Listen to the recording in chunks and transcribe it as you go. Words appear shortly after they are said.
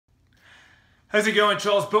How's it going?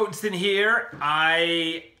 Charles Botenstein here.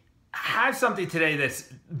 I have something today that's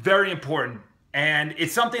very important, and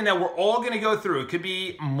it's something that we're all going to go through. It could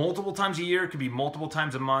be multiple times a year, it could be multiple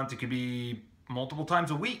times a month, it could be multiple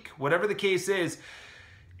times a week. Whatever the case is,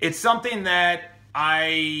 it's something that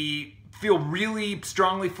I feel really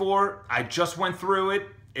strongly for. I just went through it.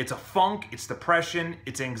 It's a funk, it's depression,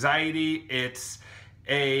 it's anxiety, it's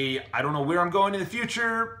I don't know where I'm going in the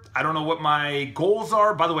future. I don't know what my goals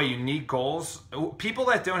are. By the way, you need goals. People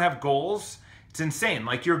that don't have goals, it's insane.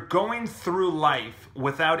 Like, you're going through life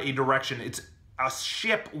without a direction. It's a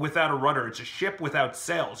ship without a rudder. It's a ship without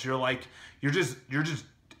sails. You're just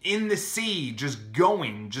in the sea, just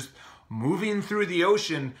going, just moving through the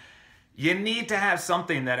ocean. You need to have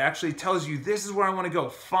something that actually tells you, this is where I want to go.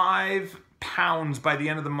 5 pounds by the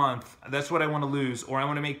end of the month, that's what I want to lose. Or I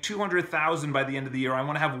want to make 200,000 by the end of the year. I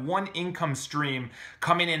want to have one income stream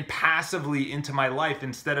coming in passively into my life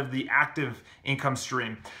instead of the active income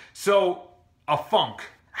stream. So a funk,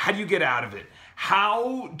 how do you get out of it?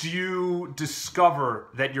 How do you discover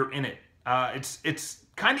that you're in it? It's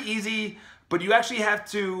kind of easy, but you actually have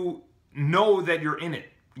to know that you're in it.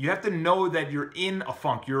 You have to know that you're in a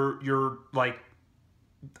funk. You're like,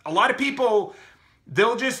 a lot of people,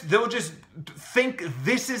 they'll just think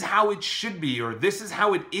this is how it should be, or this is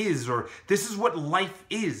how it is, or this is what life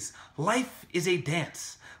is. Life is a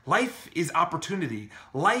dance. Life is opportunity.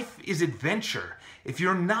 Life is adventure. If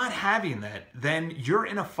you're not having that, then you're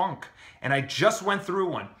in a funk. And I just went through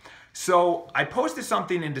one. So I posted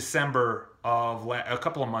something in December of a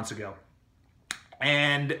couple of months ago.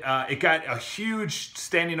 And it got a huge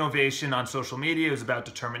standing ovation on social media. It was about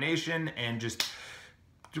determination and just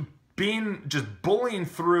bullying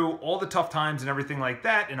through all the tough times and everything like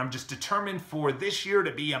that. And I'm just determined for this year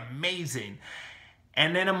to be amazing.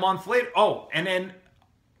 And then a month later, and then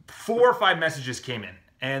 4 or 5 messages came in.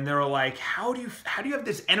 And they were like, how do you have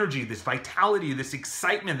this energy, this vitality, this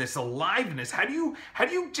excitement, this aliveness? How do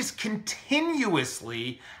you just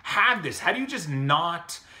continuously have this? How do you just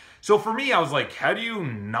not? So for me, I was like, how do you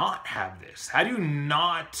not have this? How do you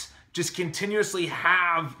not just continuously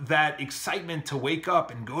have that excitement to wake up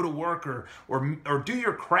and go to work or do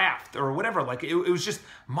your craft or whatever? Like, it was just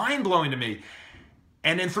mind-blowing to me.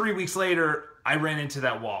 And then 3 weeks later, I ran into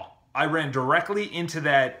that wall. I ran directly into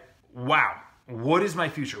that, wow, what is my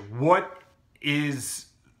future? What is,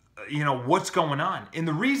 what's going on? And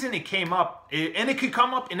the reason it came up, and it could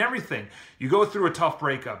come up in everything. You go through a tough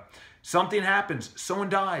breakup. Something happens, someone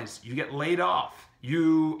dies, you get laid off,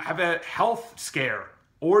 you have a health scare,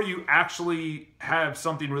 or you actually have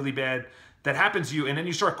something really bad that happens to you, and then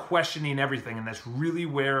you start questioning everything, and that's really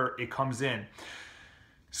where it comes in.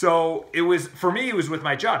 So for me, it was with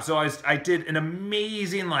my job. So I did an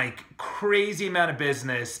amazing, like, crazy amount of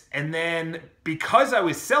business. And then because I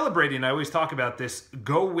was celebrating, I always talk about this,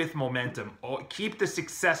 go with momentum. Keep the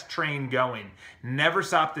success train going. Never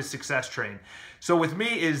stop the success train. So with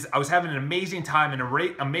me I was having an amazing time and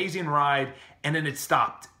an amazing ride, and then it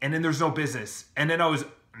stopped. And then there's no business. And then I was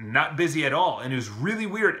not busy at all. And it was really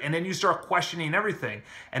weird. And then you start questioning everything.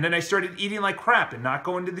 And then I started eating like crap and not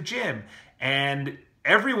going to the gym. And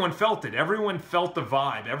everyone felt it. Everyone felt the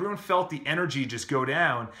vibe. Everyone felt the energy just go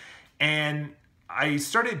down. And I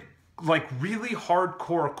started like really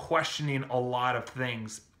hardcore questioning a lot of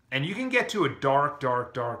things. And you can get to a dark,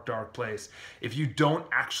 dark, dark, dark place if you don't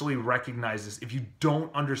actually recognize this, if you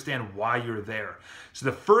don't understand why you're there. So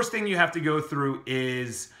the first thing you have to go through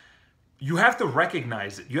is you have to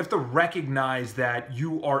recognize it. You have to recognize that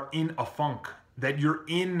you are in a funk, that you're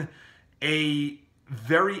in a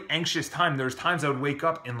very anxious time. There's times I would wake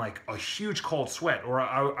up in like a huge cold sweat, or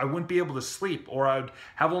I wouldn't be able to sleep, or I'd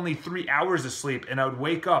have only 3 hours of sleep, and I would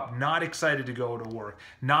wake up not excited to go to work,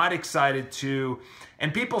 not excited to,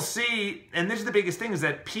 and people see, and this is the biggest thing, is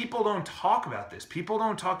that people don't talk about this. People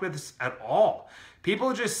don't talk about this at all.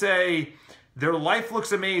 People just say their life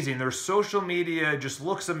looks amazing, their social media just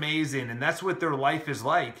looks amazing, and that's what their life is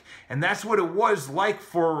like. And that's what it was like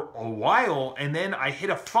for a while, and then I hit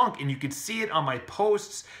a funk, and you could see it on my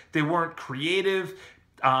posts. They weren't creative.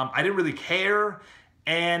 I didn't really care.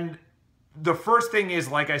 And the first thing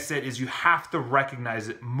is, like I said, is you have to recognize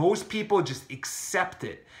it. Most people just accept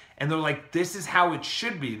it. And they're like, this is how it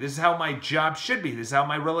should be. This is how my job should be. This is how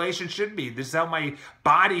my relationship should be. This is how my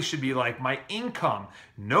body should be, like my income.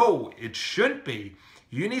 No, it shouldn't be.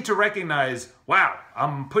 You need to recognize, wow,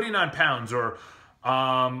 I'm putting on pounds, or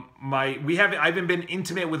I haven't been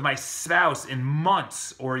intimate with my spouse in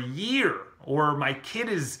months or a year, or my kid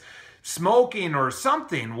is smoking or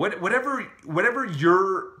something. Whatever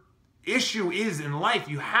your issue is in life,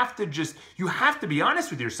 you have to be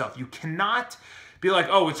honest with yourself. You cannot be like,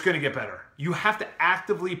 oh, it's going to get better. You have to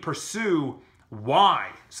actively pursue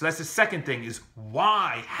why. So that's the second thing, is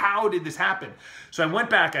why? How did this happen? So I went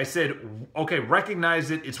back, I said, okay, recognize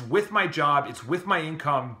it. It's with my job. It's with my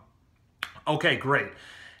income. Okay, great.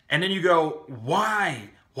 And then you go,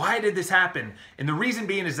 why? Why did this happen? And the reason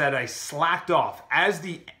being is that I slacked off. As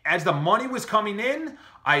the money was coming in,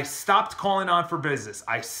 I stopped calling on for business.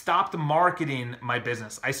 I stopped marketing my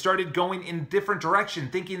business. I started going in a different direction,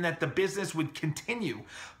 thinking that the business would continue.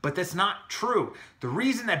 But that's not true. The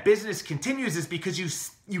reason that business continues is because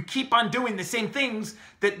you keep on doing the same things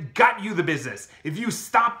that got you the business. If you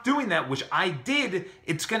stop doing that, which I did,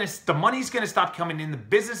 the money's gonna stop coming in, the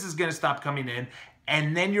business is gonna stop coming in,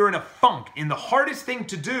 and then you're in a funk. And the hardest thing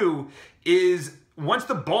to do is, once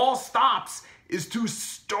the ball stops, is to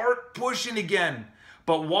start pushing again.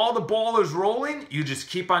 But while the ball is rolling, you just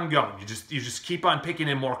keep on going. You just keep on picking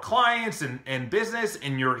in more clients and business,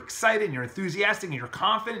 and you're excited, and you're enthusiastic, and you're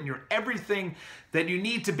confident, and you're everything that you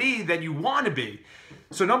need to be, that you want to be.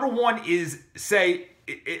 So number one is, say,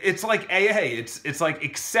 it's like AA. It's like,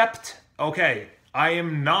 accept, okay, I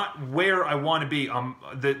am not where I want to be.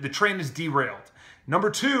 The train is derailed. Number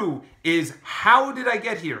two is, how did I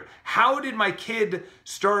get here? How did my kid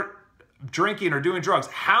start drinking or doing drugs?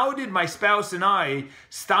 How did my spouse and I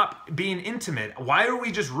stop being intimate? Why are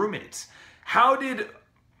we just roommates? How did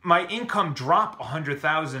my income drop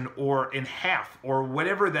 100,000 or in half, or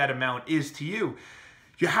whatever that amount is to you?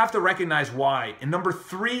 You have to recognize why. And number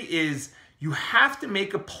three is, you have to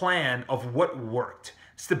make a plan of what worked.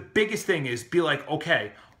 It's the biggest thing, is be like,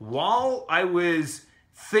 okay, while I was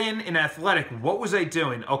thin and athletic, what was I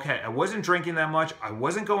doing? Okay, I wasn't drinking that much. I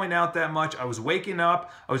wasn't going out that much. I was waking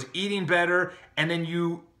up. I was eating better. And then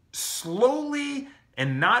you slowly,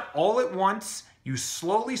 and not all at once, you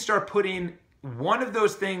slowly start putting one of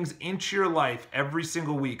those things into your life every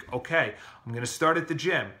single week. Okay, I'm going to start at the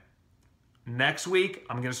gym. Next week,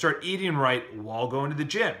 I'm going to start eating right while going to the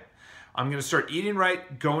gym. I'm going to start eating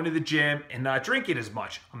right, going to the gym, and not drinking as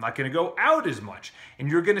much. I'm not going to go out as much. And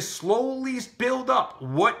you're going to slowly build up.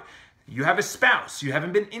 You have a spouse. You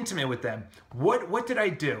haven't been intimate with them. What did I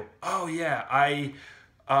do? Oh, yeah,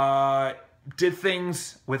 I did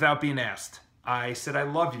things without being asked. I said, I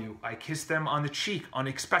love you. I kissed them on the cheek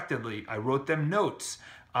unexpectedly. I wrote them notes.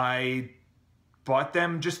 I bought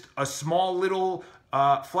them just a small little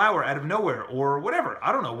flower out of nowhere, or whatever.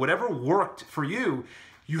 I don't know. Whatever worked for you.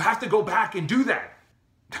 You have to go back and do that.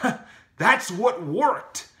 That's what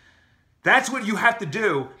worked. That's what you have to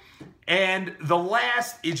do. And the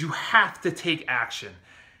last is, you have to take action.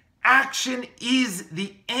 Action is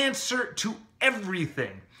the answer to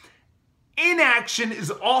everything. Inaction is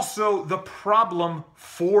also the problem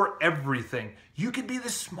for everything. You could be the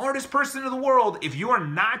smartest person in the world. If you are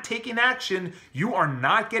not taking action, you are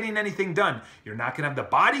not getting anything done. You're not going to have the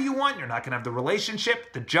body you want. You're not going to have the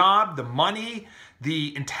relationship, the job, the money,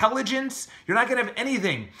 the intelligence. You're not going to have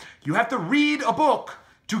anything. You have to read a book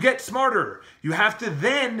to get smarter. You have to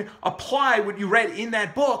then apply what you read in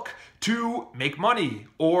that book to make money,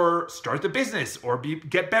 or start the business, or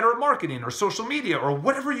get better at marketing or social media, or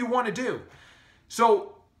whatever you want to do.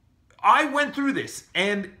 So I went through this,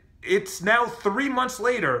 and it's now 3 months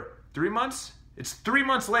later. 3 months? It's 3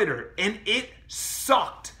 months later, and it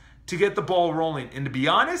sucked to get the ball rolling. And to be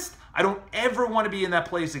honest, I don't ever want to be in that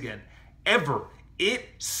place again. Ever. It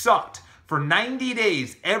sucked. For 90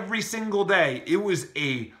 days, every single day, it was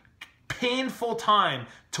a painful time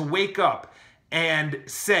to wake up and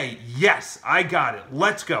say, yes, I got it.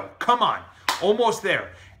 Let's go. Come on. Almost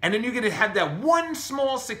there. And then you're going to have that one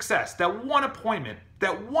small success, that one appointment,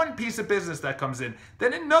 that one piece of business that comes in,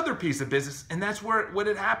 then another piece of business, and that's what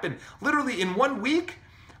it happened. Literally in 1 week,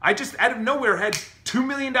 I just out of nowhere had $2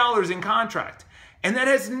 million in contract. And that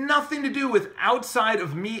has nothing to do with outside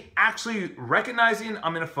of me actually recognizing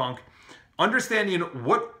I'm in a funk, understanding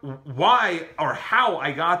why or how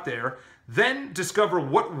I got there, then discover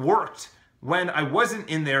what worked when I wasn't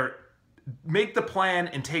in there, make the plan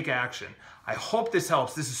and take action. I hope this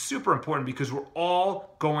helps. This is super important because we're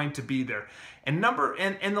all going to be there. And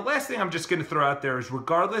the last thing I'm just going to throw out there is,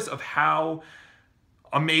 regardless of how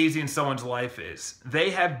amazing someone's life is, they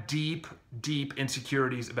have deep, deep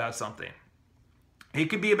insecurities about something. It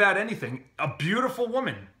could be about anything. A beautiful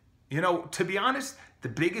woman, to be honest, the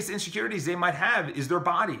biggest insecurities they might have is their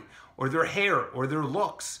body, or their hair, or their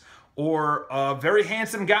looks, or a very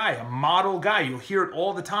handsome guy, a model guy. You'll hear it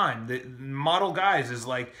all the time. The model guys is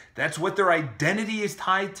like, that's what their identity is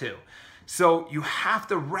tied to. So you have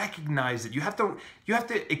to recognize it. You have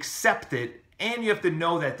to accept it, and you have to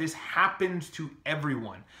know that this happens to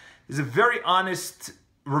everyone. There's a very honest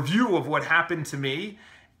review of what happened to me,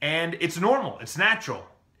 And it's normal, it's natural.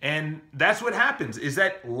 And that's what happens, is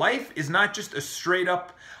that life is not just a straight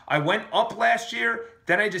up, I went up last year,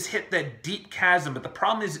 then I just hit that deep chasm. But the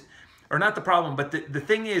problem is, or not the problem, but the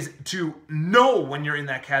thing is to know when you're in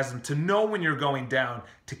that chasm, to know when you're going down,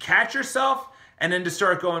 to catch yourself, and then to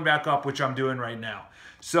start going back up, which I'm doing right now.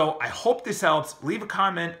 So I hope this helps. Leave a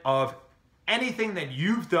comment of anything that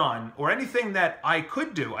you've done or anything that I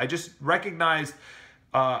could do. I just recognized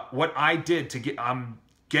what I did to get, I'm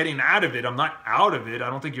getting out of it. I'm not out of it. I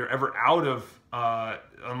don't think you're ever out of,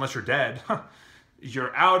 unless you're dead,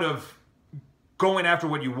 you're out of going after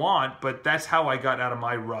what you want, but that's how I got out of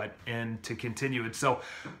my rut and to continue it. So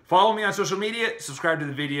follow me on social media, subscribe to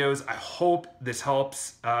the videos. I hope this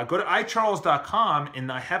helps. Go to icharles.com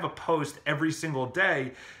and I have a post every single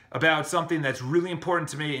day about something that's really important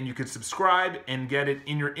to me, and you can subscribe and get it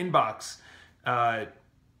in your inbox by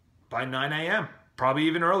 9 a.m. Probably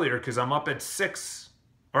even earlier, because I'm up at 6.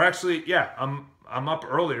 Or actually, yeah, I'm up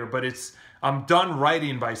earlier, but I'm done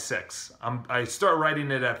writing by 6. I start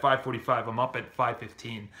writing it at 5:45. I'm up at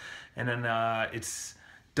 5:15, and then it's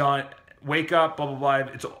done. Wake up, blah blah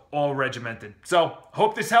blah. It's all regimented. So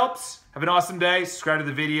hope this helps. Have an awesome day. Subscribe to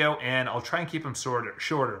the video, and I'll try and keep them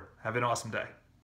shorter. Have an awesome day.